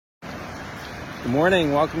Good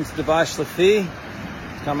morning. Welcome to Devash Lefi,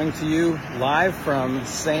 coming to you live from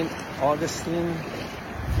St. Augustine,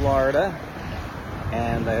 Florida.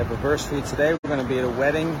 And I have a verse for you today. We're going to be at a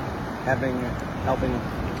wedding,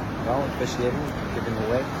 officiating, giving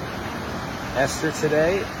away Esther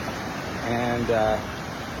today. And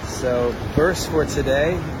so verse for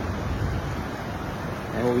today,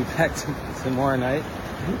 and we'll be back tomorrow night,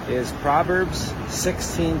 is Proverbs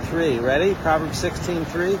 16:3. Ready? Proverbs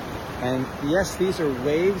 16:3. And yes, these are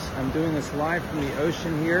waves. I'm doing this live from the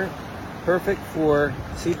ocean here. Perfect for,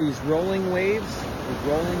 see these rolling waves? These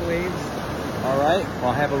rolling waves. All right,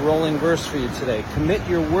 I'll have a rolling verse for you today. Commit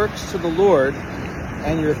your works to the Lord,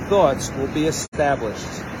 and your thoughts will be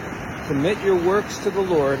established. Commit your works to the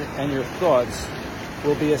Lord, and your thoughts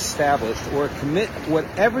will be established. Or commit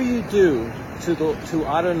whatever you do to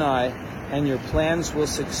Adonai, and your plans will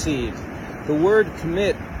succeed. The word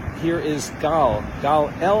commit here is Gal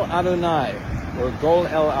El Adonai, or Gol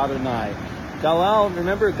El Adonai. Galal,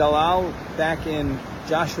 remember Galal back in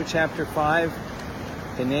Joshua chapter 5?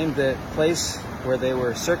 They named the place where they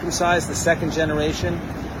were circumcised, the second generation.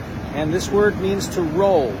 And this word means to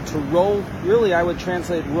roll. To roll, really I would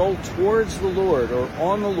translate roll towards the Lord, or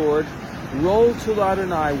on the Lord. Roll to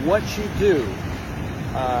Adonai what you do.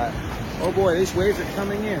 Oh boy, these waves are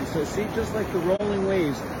coming in. So see, just like the rolling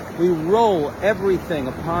waves, we roll everything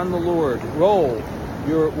upon the Lord. Roll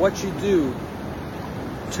what you do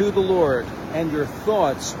to the Lord, and your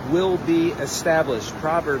thoughts will be established.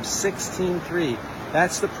 Proverbs 16:3.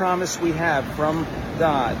 That's the promise we have from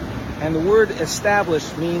God. And the word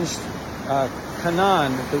established means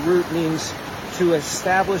kanan. The root means to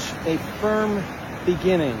establish a firm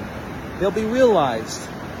beginning. They'll be realized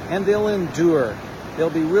and they'll endure. They'll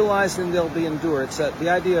be realized and they'll be endured. It's the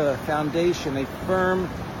idea of a foundation, a firm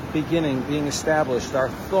beginning being established. Our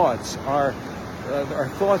thoughts are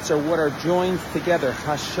what are joined together.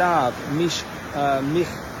 Hashav,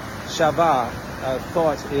 shava.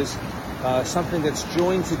 Thought is something that's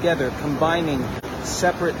joined together, combining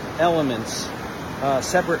separate elements,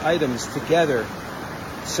 separate items together.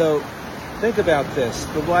 So think about this.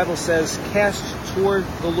 The Bible says, cast toward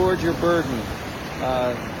the Lord your burden.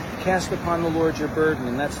 Cast upon the Lord your burden,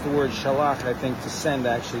 and that's the word shalach, I think, to send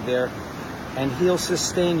actually there. And he'll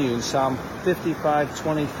sustain you in Psalm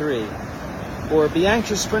 55:23. Or be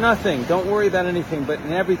anxious for nothing. Don't worry about anything, but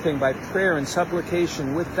in everything, by prayer and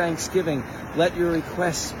supplication, with thanksgiving, let your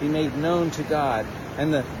requests be made known to God.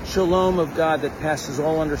 And the shalom of God that passes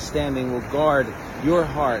all understanding will guard your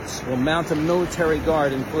hearts, will mount a military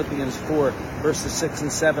guard in Philippians 4, verses 6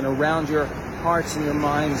 and 7, around your hearts and your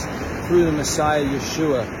minds through the Messiah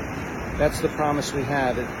Yeshua. That's the promise we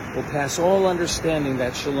have. It will pass all understanding,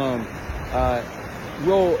 that shalom.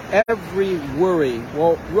 Roll every worry.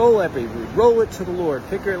 Well, roll every worry. Roll it to the Lord.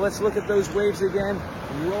 Let's look at those waves again.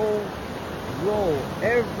 Roll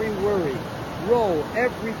every worry. Roll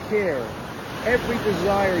every care. Every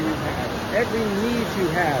desire you have. Every need you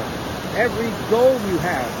have. Every goal you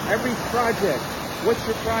have. Every project. What's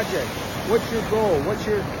your project? What's your goal?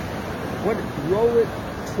 Roll it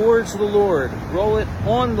towards the Lord. Roll it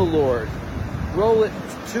on the Lord. Roll it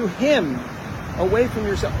to Him. Away from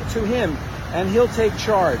yourself, to Him. And He'll take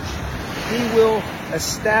charge. He will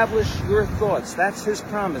establish your thoughts. That's His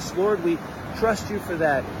promise. Lord, we trust You for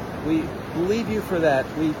that. We believe You for that.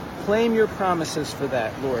 We claim Your promises for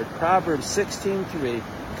that, Lord. Proverbs 16:3.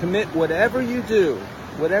 Commit whatever you do,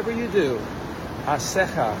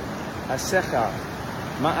 asecha,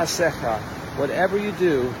 ma'asecha, whatever you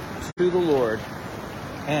do to the Lord,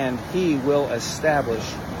 and He will establish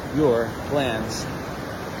your plans.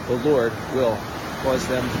 The Lord will cause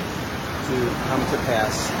them to come to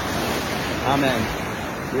pass. Amen.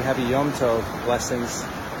 You have a Yom Tov. Blessings.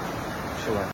 Shalom.